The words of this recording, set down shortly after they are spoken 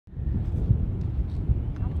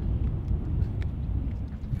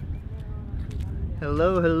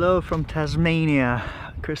Hello from Tasmania.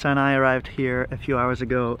 Chrissa and I arrived here a few hours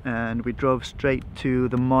ago and we drove straight to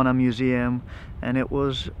the Mona Museum, and it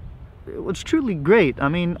was truly great. I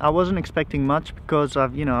mean, I wasn't expecting much because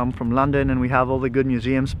I'm from London and we have all the good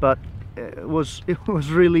museums, but it was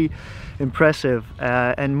really impressive,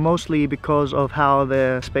 and mostly because of how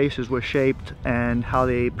the spaces were shaped and how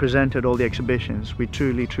they presented all the exhibitions. We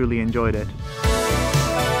truly enjoyed it.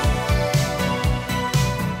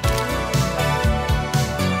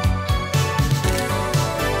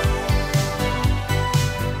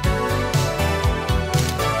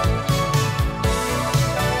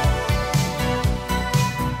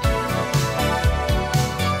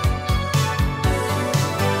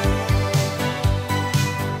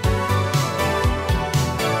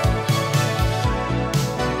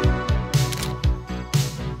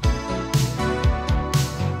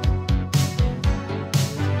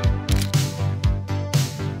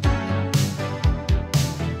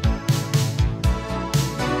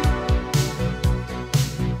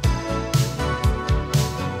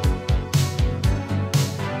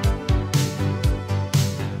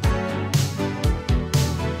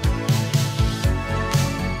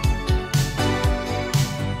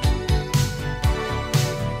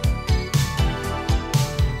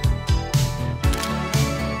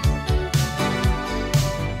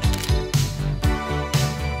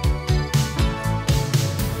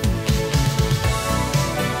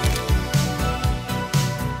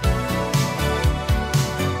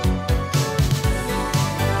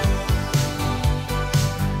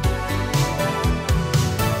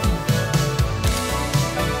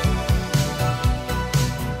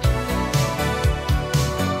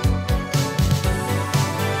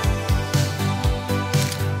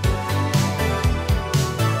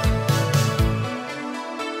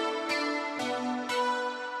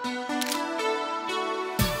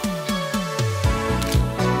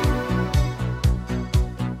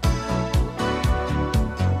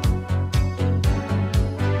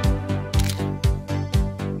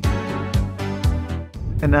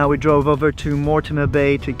 And now we drove over to Mortimer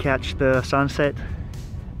Bay to catch the sunset,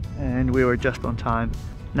 and we were just on time.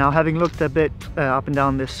 Now, having looked a bit up and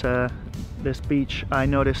down this beach, I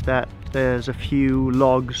noticed that there's a few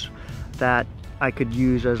logs that I could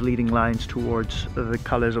use as leading lines towards the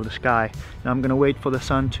colors of the sky. Now I'm gonna wait for the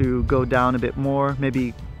sun to go down a bit more,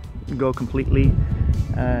 maybe go completely,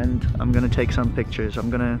 and I'm gonna take some pictures.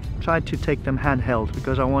 I'm gonna try to take them handheld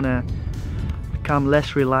because I wanna become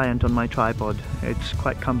less reliant on my tripod. It's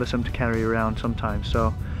quite cumbersome to carry around sometimes,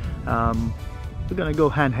 so we're gonna go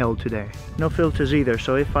handheld today. No filters either,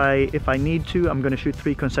 so if I need to, I'm gonna shoot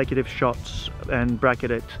 3 consecutive shots and bracket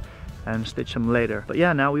it and stitch them later. But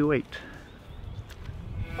yeah, now we wait.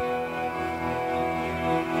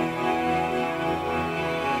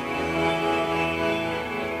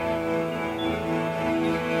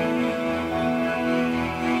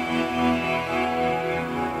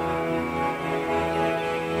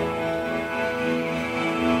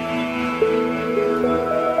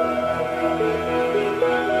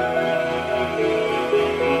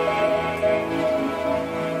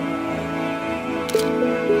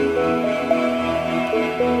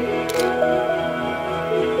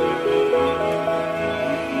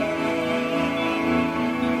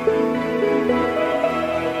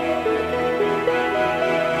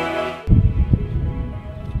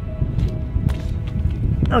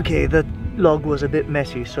 Okay, the log was a bit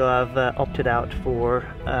messy, so I've opted out for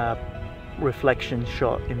a reflection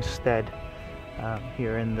shot instead,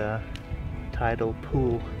 here in the tidal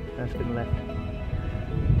pool that's been left.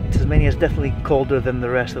 Tasmania is definitely colder than the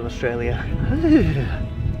rest of Australia.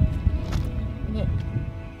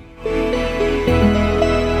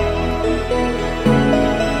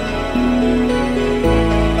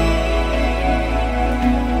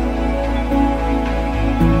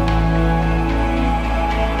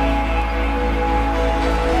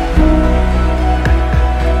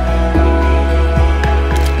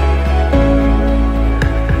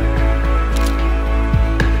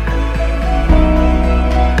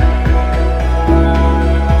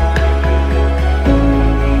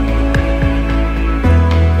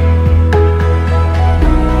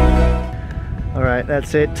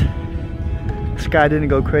 That's it. The sky didn't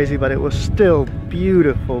go crazy, but it was still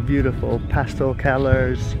beautiful pastel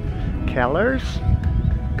colors.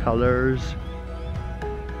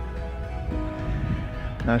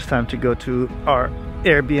 Now it's time to go to our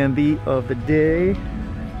Airbnb of the day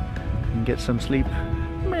and get some sleep.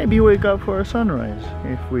 Maybe wake up for a sunrise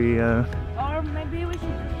if we or maybe we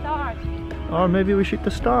shoot the stars. Or maybe we shoot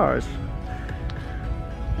the stars.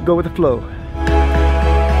 Go with the flow.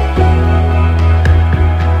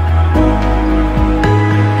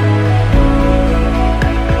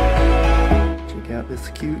 this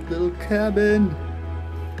cute little cabin.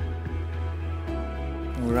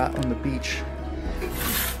 We're out on the beach,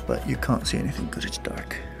 but you can't see anything because it's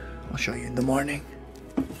dark. I'll show you in the morning.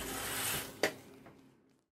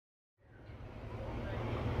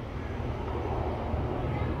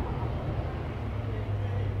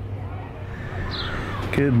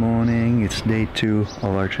 Good morning, it's day 2 of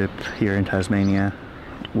our trip here in Tasmania.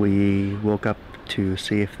 We woke up to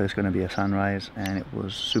see if there's going to be a sunrise, and it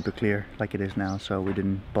was super clear like it is now, so we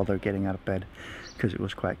didn't bother getting out of bed because it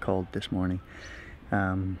was quite cold this morning.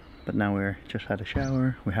 But now we're just had a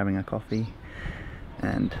shower, we're having a coffee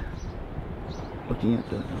and looking at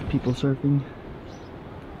the people surfing.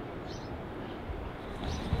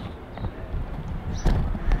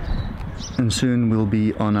 And soon we'll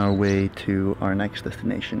be on our way to our next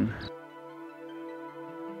destination.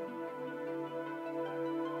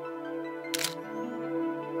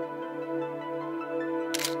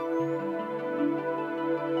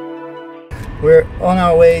 We're on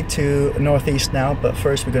our way to northeast now, but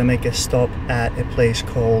first we're going to make a stop at a place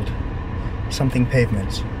called something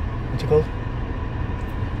Pavements. What's it called?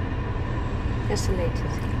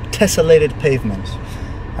 Tessellated Pavements.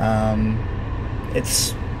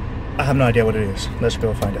 I have no idea what it is. Let's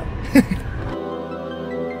go find out.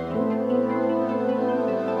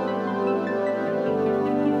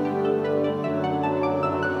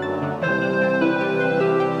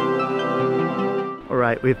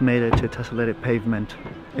 Alright, we've made it to Tessellated Pavement.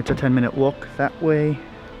 It's a 10-minute walk that way.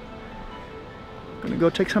 I'm gonna go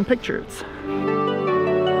take some pictures.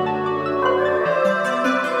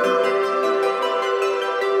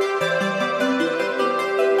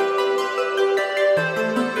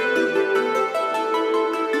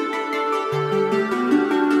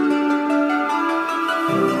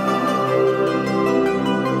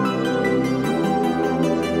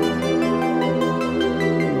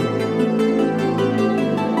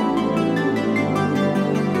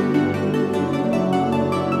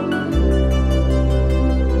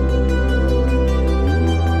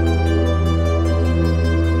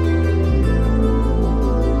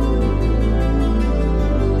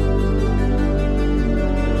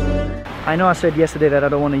 I know I said yesterday that I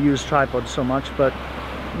don't want to use tripods so much, but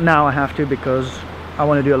now I have to because I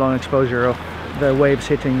want to do a long exposure of the waves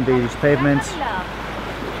hitting these pavements,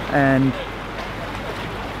 and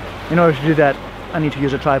in order to do that I need to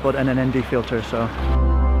use a tripod and an ND filter. So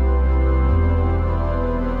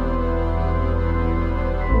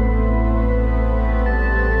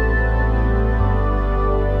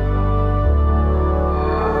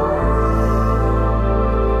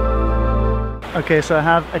okay, so I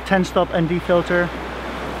have a 10-stop ND filter,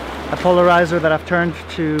 a polarizer that I've turned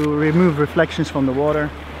to remove reflections from the water,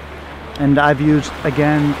 and I've used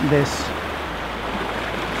again this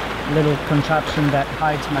little contraption that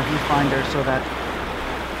hides my viewfinder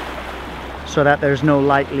so that there's no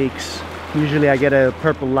light leaks. Usually I get a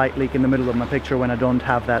purple light leak in the middle of my picture when I don't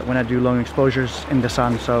have that, when I do long exposures in the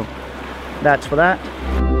sun, so that's for that.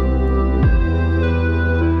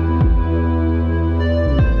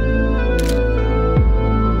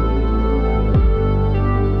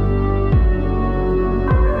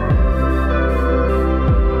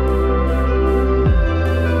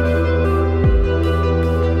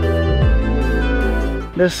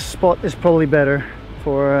 This spot is probably better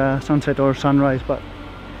for sunset or sunrise, but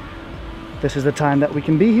this is the time that we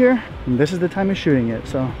can be here, and this is the time of shooting it,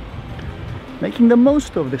 so making the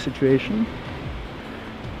most of the situation,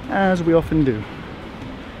 as we often do.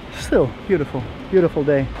 Still, beautiful, beautiful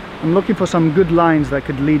day. I'm looking for some good lines that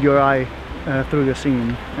could lead your eye through the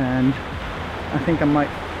scene, and I think I might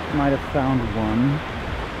have found one.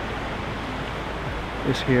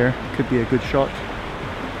 This here could be a good shot.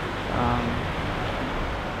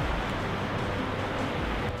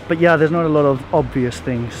 But yeah, there's not a lot of obvious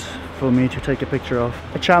things for me to take a picture of.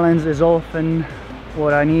 A challenge is often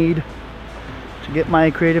what I need to get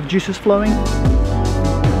my creative juices flowing.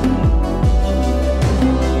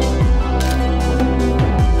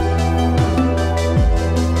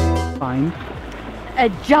 Find a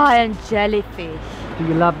giant jellyfish. Do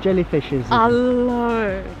you love jellyfishes? I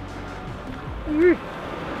love it.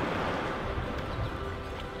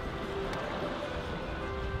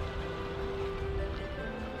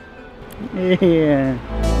 Yeah.